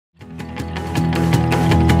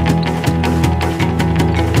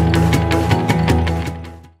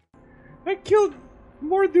killed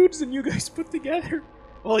more dudes than you guys put together.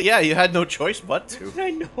 Well, yeah, you had no choice but to.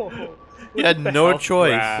 I know. You had no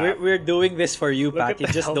choice. We're doing this for you, Pat. You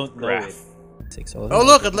just don't know it. Oh,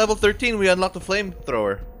 look, at level 13, we unlocked the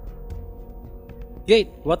flamethrower. Great.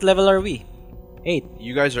 What level are we? 8.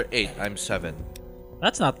 You guys are 8, I'm 7.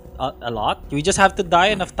 That's not a lot. We just have to die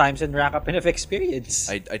enough times and rack up enough experience.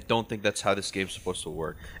 I don't think that's how this game's supposed to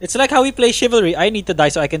work. It's like how we play Chivalry. I need to die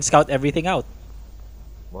so I can scout everything out.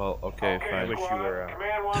 Well, okay, fine. I wish you were...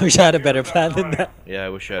 Wish I had a better plan than that. Yeah, I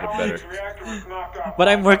wish I had a better. But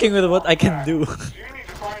I'm working with what I can do.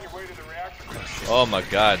 Oh my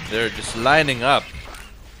god, they're just lining up.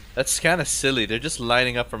 That's kind of silly. They're just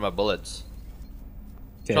lining up for my bullets.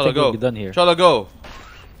 Okay, Cholo, go. We'll be done here. Cholo, go.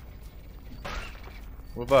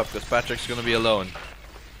 Move up, because Patrick's gonna be alone.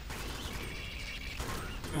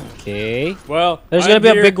 Okay. Well, there's gonna be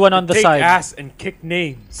a big one on the side. Take ass and kick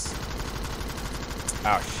names.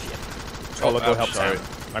 Oh shit. Cholo, go help sorry.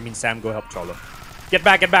 Sam. I mean, Sam, go help Cholo. Get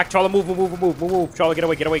back, Cholo, move. Cholo, get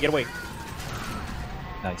away.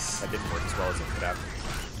 Nice. That didn't work as well as it could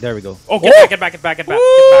have. There we go. Oh, get back.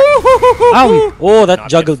 Ow! Oh, that Not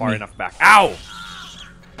juggled far me. enough back. Ow!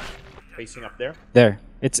 Facing up there. There.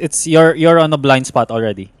 It's you're on a blind spot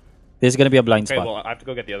already. There's gonna be a blind Okay, spot. well, I have to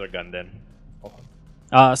go get the other gun then.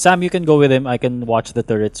 Sam, you can go with him. I can watch the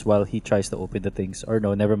turrets while he tries to open the things. Or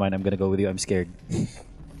no, never mind. I'm gonna go with you. I'm scared.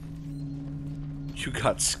 You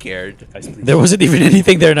got scared. Guys, please. There wasn't even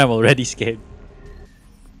anything there, and I'm already scared.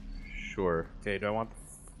 Sure. Okay, do I want...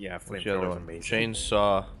 Yeah, What's the other flamethrower one? amazing.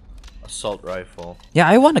 Chainsaw, assault rifle. Yeah,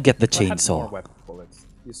 I want to get the I had more chainsaw. weapon bullets.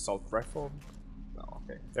 Use assault rifle. Oh,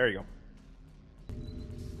 okay. There you go.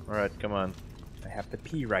 Alright, come on. I have the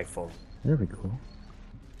P rifle. There we go.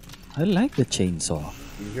 I like the chainsaw.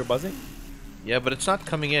 Do you hear buzzing? Yeah, but it's not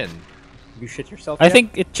coming in. You shit yourself. I yet?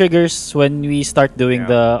 think it triggers when we start doing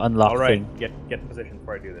the unlock All right, thing. get in position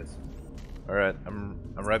before I do this. Alright, I'm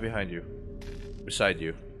right behind you. Beside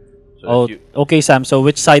you. So Oh, if you okay, Sam. So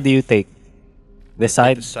which side do you take? This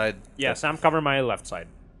side? this side. Yeah, Sam, cover my left side.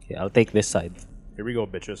 Okay, I'll take this side. Here we go,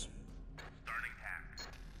 bitches.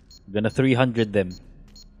 I'm gonna 300 them.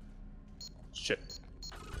 Shit.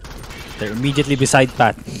 They're immediately beside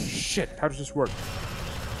Pat. Shit, how does this work?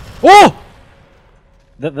 Oh!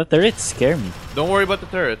 The turrets scare me. Don't worry about the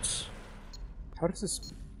turrets. How does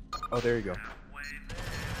this... Oh, there you go.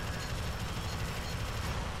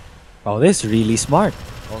 Oh, this is really smart.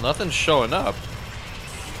 Well, nothing's showing up.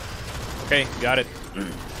 Okay, got it.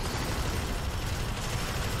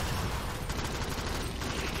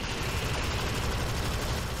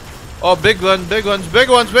 Oh, big ones. Big ones. Ow.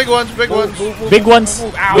 Lure Big them ones. to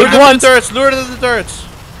the turrets. Lure them to the turrets.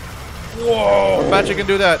 Whoa! Patrick can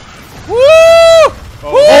do that. Woo!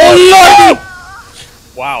 Oh,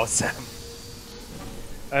 lordy! Wow, Sam.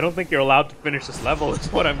 I don't think you're allowed to finish this level.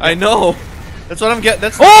 That's what I'm I know. That's what I'm getting.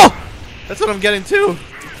 That's what I'm getting too.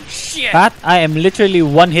 Shit! Pat, I am literally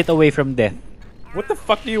one hit away from death. What the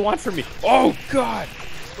fuck do you want from me? Oh, God!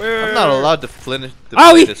 I'm not allowed to finish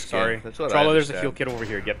Owie! this game. Sorry. That's what Cholo, I there's a understand. fuel kit over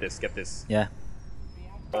here. Get this. Yeah.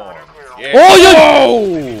 Yeah. Oh, you!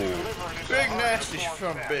 Oh! Big nasty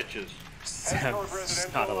from bitches. Sam is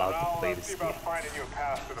not allowed to play this game.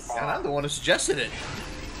 And I'm the one who suggested it.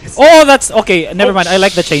 Oh, that's okay. Never mind. I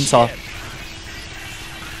like the chainsaw.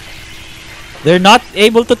 They're not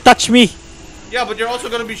able to touch me. Yeah, but you're also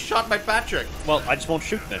gonna be shot by Patrick. Well, I just won't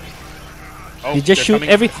shoot then. Oh, You just they're shoot coming.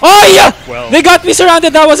 every. Oh yeah! Well- They got me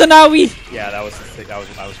surrounded. That was an owie. Yeah, that was the thing. I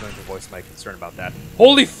was going to voice my concern about that.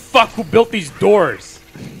 Holy fuck! Who built these doors?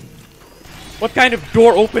 What kind of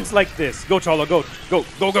door opens like this? Go, Cholo, go,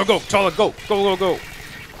 Cholo, go.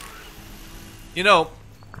 You know,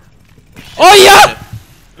 Oh yeah!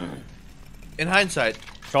 in hindsight,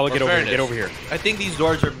 Cholo, for get over here. fairness, Get over here. I think these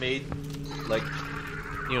doors are made, like,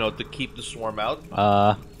 you know, to keep the swarm out.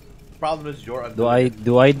 Do Problem is you're under.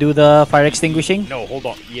 I do the fire extinguishing? No, hold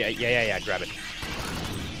on. Yeah. Grab it.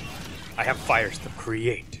 I have fires to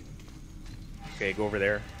create. Okay, go over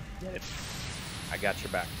there. Get it. I got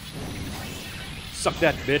your back. Suck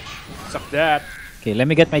that, bitch. Suck that. Okay, let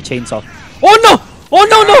me get my chainsaw. Oh no! Oh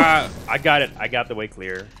no! I got it. I got the way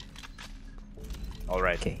clear. All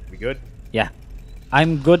right. Okay. We good? Yeah,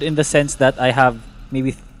 I'm good in the sense that I have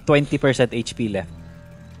maybe 20% HP left.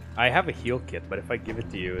 I have a heal kit, but if I give it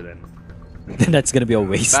to you, then... Then that's gonna be a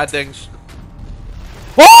waste. Bad things.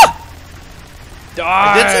 Oh! Die!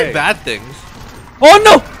 I did say bad things. Oh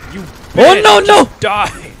no! You Oh bitch. no!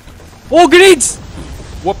 Die! Oh grenades!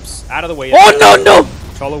 Whoops! Out of the way. Oh no!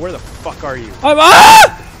 Cholo, where the fuck are you?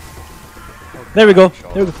 There we go.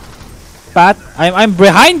 There we go. Pat, I'm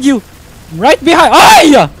behind you. I'm right behind.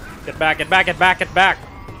 Ah! Get back!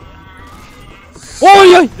 Oh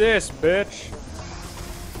yeah! This bitch.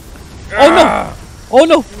 Oh no! Oh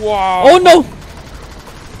no! Wow. Oh no!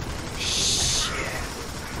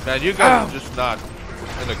 Man, you guys are just not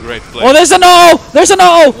in a great place. Oh, there's an O! There's an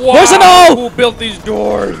O! Wow. There's an O! Who built these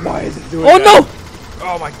doors? Why is it doing Oh that? no!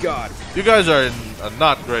 Oh my god. You guys are in a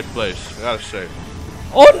not great place, I gotta say.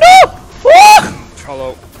 Oh no! Ah!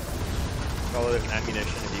 Cholo, there's an ammunition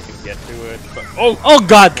if you can get to it. But, oh! Oh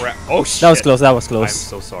god! Crap. Oh shit. That was close, that was I'm close.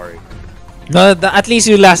 so sorry. No, at least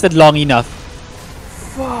you lasted long enough.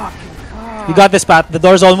 Fuck. God. You got this, Pat. The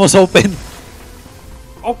door's almost open.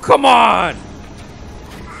 Oh, come on!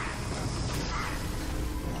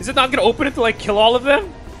 Is it not gonna open until I kill all of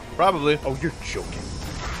them? Probably. Oh, you're joking.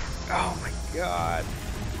 Oh my god.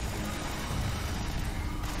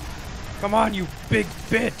 Come on, you big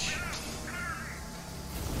bitch.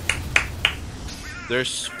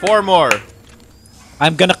 There's 4 more.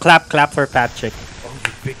 I'm gonna clap for Patrick. Oh,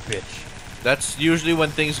 you big bitch. That's usually when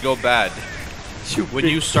things go bad. When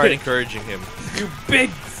you start encouraging him. You big,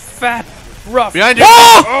 fat, rough. Behind you!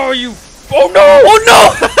 Oh! Oh, you. Oh no! Oh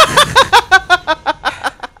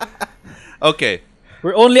no! Okay.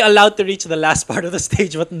 We're only allowed to reach the last part of the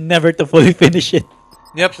stage, but never to fully finish it.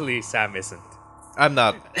 Yep. Actually, Sam isn't. I'm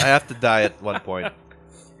not. I have to die at one point.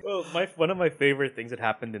 Well, one of my favorite things that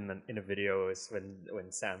happened in a video is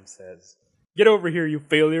when Sam says, "Get over here, you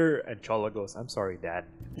failure," and Cholo goes, "I'm sorry, Dad."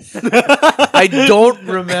 I don't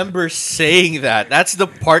remember saying that. That's the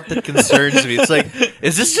part that concerns me. It's like,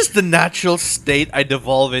 is this just the natural state I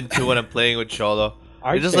devolve into when I'm playing with Cholo?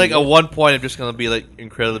 It's just like at one point I'm just gonna be like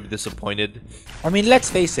incredibly disappointed. I mean, let's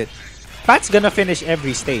face it. Pat's gonna finish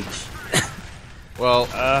every stage. Well,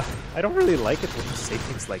 I don't really like it when you say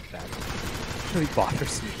things like that. It really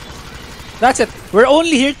bothers me. That's it. We're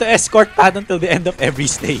only here to escort Pat until the end of every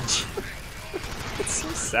stage. It's so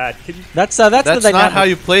sad. Can you? That's the that's dynamic. not how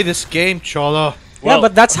you play this game, Cholo. Yeah, Well-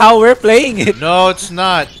 but that's how we're playing it. No, it's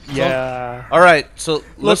not. Yeah. All right, so Look,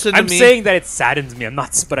 listen to I'm me. saying that it saddens me. I'm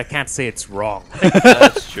not, but I can't say it's wrong.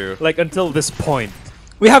 That's true. Like until this point,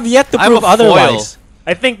 We have yet to I'm prove a foil. otherwise.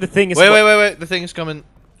 I think the thing is. Wait. The thing is coming.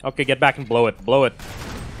 Okay, get back and blow it. Blow it.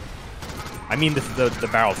 I mean the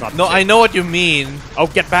barrels, not. No, the I ship. know what you mean. Oh,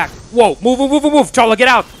 get back! Whoa! Move! Cholo, get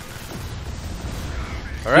out!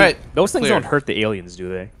 All right. Those things clear. don't hurt the aliens, do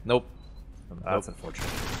they? Nope. That's unfortunate.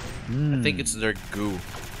 I think it's their goo.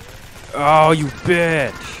 Oh, you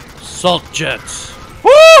bitch! Salt jets.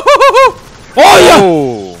 Oh yeah!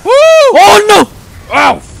 Oh! Oh no!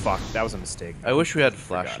 Oh, fuck! That was a mistake. I wish we had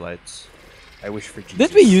flashlights. I wish for Jesus.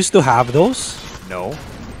 Did we used to have those? No.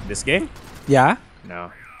 This game? Yeah.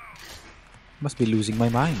 No. Must be losing my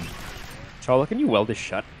mind. Cholo, can you weld this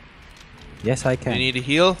shut? Yes, I You can. need a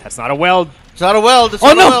heal? That's not a weld. It's not a weld. It's Oh,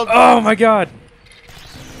 not no! a weld. Oh my god.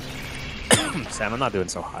 Sam, I'm not doing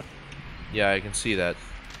so hot. Yeah, I can see that.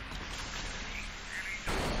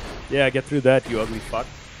 Yeah, get through that, you ugly fuck.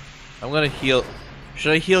 I'm gonna heal.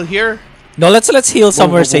 Should I heal here? No, let's heal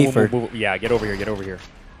somewhere Move, safer. move. Yeah, get over here. Get over here.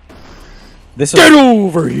 This Get was,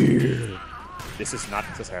 over here. This is not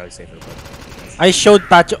necessarily safer, but I showed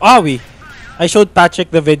Patrick. I showed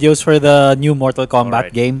Patrick the videos for the new Mortal Kombat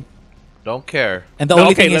Alright. game, Don't care. and the no,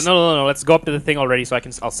 only okay, thing is, no. Let's go up to the thing already, so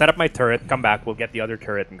I'll set up my turret. Come back. We'll get the other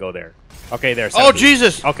turret and go there. Okay, there. set Oh up the-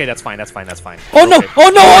 Jesus! Okay, that's fine. That's fine. oh no, Okay. oh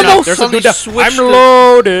no, oh no! There's a Suddenly dude down. switched I'm it.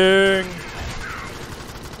 loading.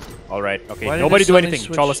 All right. Okay. Why did Nobody it do suddenly anything.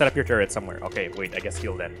 switch? Cholo, set up your turret somewhere. Okay. Wait. I guess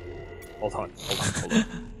heal then. Hold on.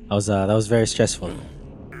 That was very stressful.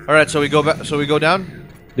 All right, so we go back. So we go down.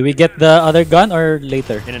 Do we get the other gun or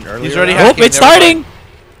later? In an earlier. He's already round. Oh, hacking, it's never starting!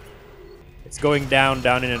 It's going down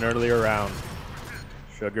in an earlier round.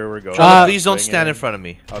 Sugar, we're going. Cholo, please don't Bring stand it in front of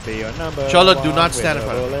me. I'll be your number. Cholo, do one not with stand in a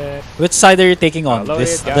front of me. bullet. Which side are you taking on? Follow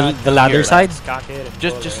This it, God. the ladder Here, side? let's cock it and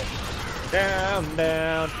Just- pull just- it.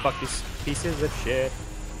 Down. Fuck these pieces of shit.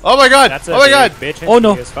 Oh my God! That's a Oh my big God! bitch and Oh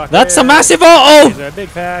no, she is fucking- that's a massive oh! She's a big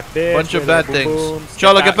fat bitch. Bunch of with bad her things. boom-booms.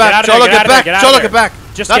 Cholo, out- get back! out of there, Cholo, out get of back! there, out Cholo, of get there. back!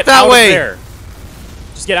 Just Not get that out way. Of there.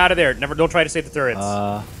 Just get out of there. Never. Don't try to save the turrets.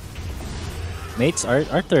 Mates, our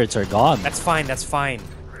turrets are gone. That's fine. That's fine.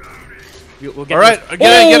 We'll get. All right, these-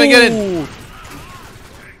 get in.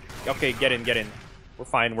 Okay, get in. We're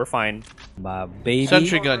fine. We're fine. Baby.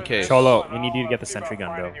 Sentry gun case. Cholo, we need you to get the sentry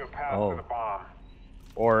gun, though. Oh.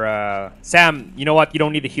 Or Sam, you know what? You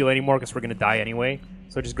don't need to heal anymore because we're gonna die anyway.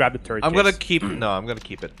 So just grab the turret. I'm gonna case. keep. No, I'm gonna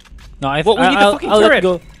keep it. No, Well, we need the fucking I'll let turret.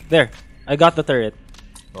 go. There, I got the turret.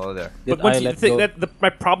 Oh, there. Did But once I you, let the, go? my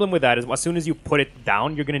problem with that is as soon as you put it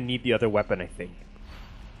down, you're gonna need the other weapon. I think.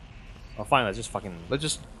 Oh, fine. Let's just fucking. Let's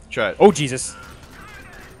just try it. Oh Jesus!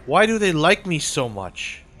 Why do they like me so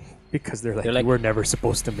much? Because they're like, They're like, you were never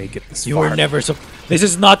supposed to make it this You far. were never so. This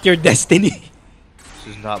is not your destiny.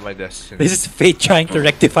 This is not my destiny. This is fate trying to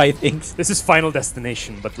rectify things. This is Final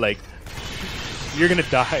Destination, but like, you're gonna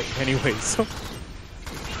die anyway. So,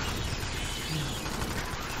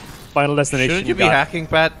 Final Destination. Shouldn't you be hacking,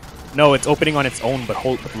 Pat? No, it's opening on its own. But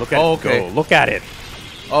look at it go. Look at it.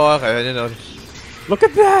 Oh, okay. I didn't notice. Look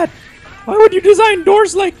at that. Why would you design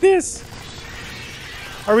doors like this?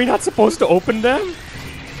 Are we not supposed to open them?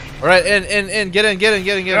 All right, in, get in.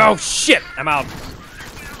 Oh shit! I'm out.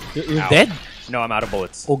 You're dead? No, I'm out of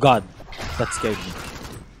bullets. Oh god, that scared me.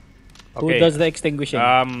 Okay. Who does the extinguishing?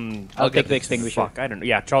 I'll take the extinguisher. Fuck, I don't know.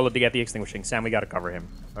 Yeah, Cholo to get the extinguishing. Sam, we gotta cover him.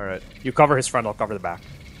 All right, you cover his front. I'll cover the back.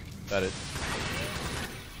 Got it.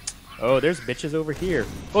 Oh, there's bitches over here.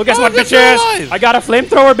 Well, guess what, bitches? I got a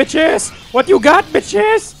flamethrower, bitches. What you got,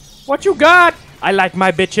 bitches? What you got? I like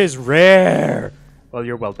my bitches rare. Well,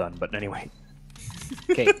 you're well done, but anyway.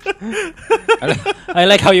 Okay. I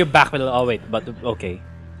like how you backpedal. Oh wait, but okay.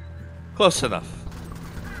 Close enough.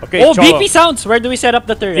 Okay. Oh, Cholo. BP sounds. Where do we set up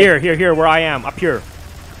the turret? Here, where I am, up here.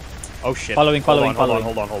 Oh shit. Following. Hold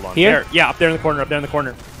on. Here? There. Yeah, up there in the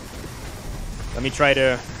corner. Let me try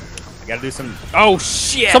to. I gotta do some. Oh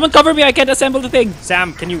shit! Someone cover me. I can't assemble the thing.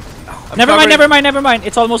 Sam, can you? Never mind.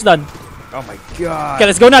 It's almost done. Oh my god. Okay,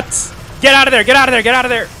 let's go nuts. Get out of there!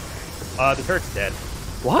 The turret's dead.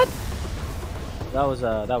 What?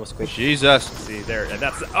 That was quick. Jesus. See there, and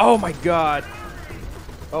that's. Oh my god.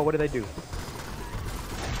 Oh, what did I do?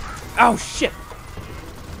 Oh shit!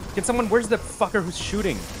 Can someone? Where's the fucker who's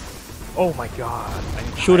shooting? Oh my god.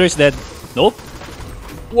 Shooter's dead. Nope.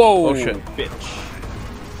 Whoa! Oh shit! Bitch.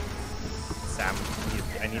 Sam,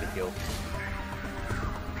 I need a heal.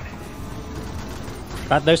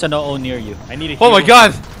 Pat, there's an OO near you. I need a heal. Oh my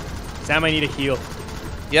god! Sam, I need a heal.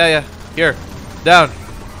 Yeah. Here. Down.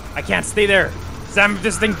 I can't stay there. Sam, if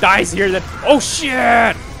this thing dies here, then. Oh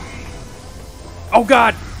shit! Oh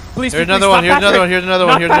god! Please, Here's please, another please, one. not Patrick. Here's another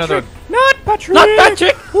one. Not Patrick! Not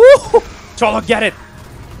Patrick! Woo! Cholo, get it!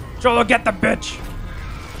 Cholo, get the bitch!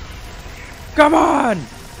 Come on!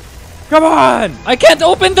 Come on! I can't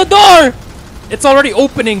open the door! It's already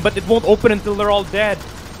opening, but it won't open until they're all dead.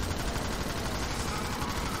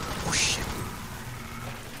 Oh shit.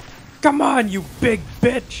 Come on, you big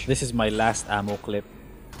bitch! This is my last ammo clip.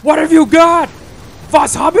 What have you got?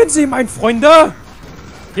 Was haben Sie, mein Freunde?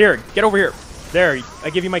 Here, get over here. There, I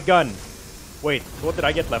give you my gun. Wait, what did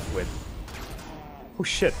I get left with? Oh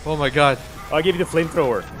shit. Oh my god. I'll give you the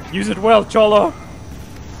flamethrower. Use it well, Cholo.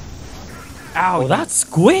 Ow. Oh, that's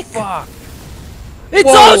quick! Fuck. It's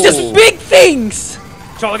Whoa. all just big things!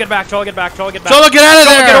 Cholo, get back. Cholo, get out of Cholo, there. get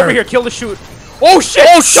Get over here. Kill the shoot. Oh shit!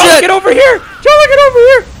 Oh shit! Cholo, get over here. Cholo, get over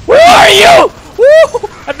here. Where are you? Woo!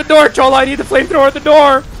 At the door, Cholo. I need the flamethrower at the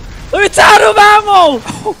door. It's out of ammo!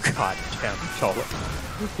 Oh god damn, Cholo.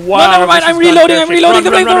 Wow, no, never mind. I'm reloading the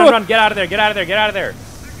flamethrower. Run. Get out of there.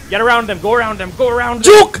 Get around them. Go around them.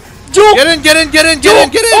 Juke! Get in!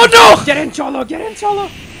 Oh no! Get in, Cholo.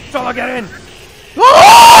 Cholo, get in.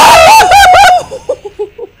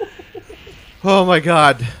 Oh my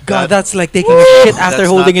god. God, that's like taking a shit after That's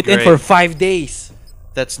holding not it in great. for 5 days.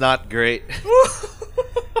 That's not great.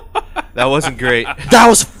 That wasn't great. That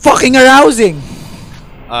was fucking arousing!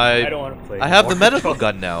 I don't want to play. I have the anymore. medical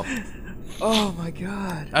gun now. Oh my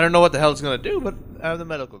god. I don't know what the hell it's gonna do, but I have the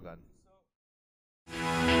medical gun.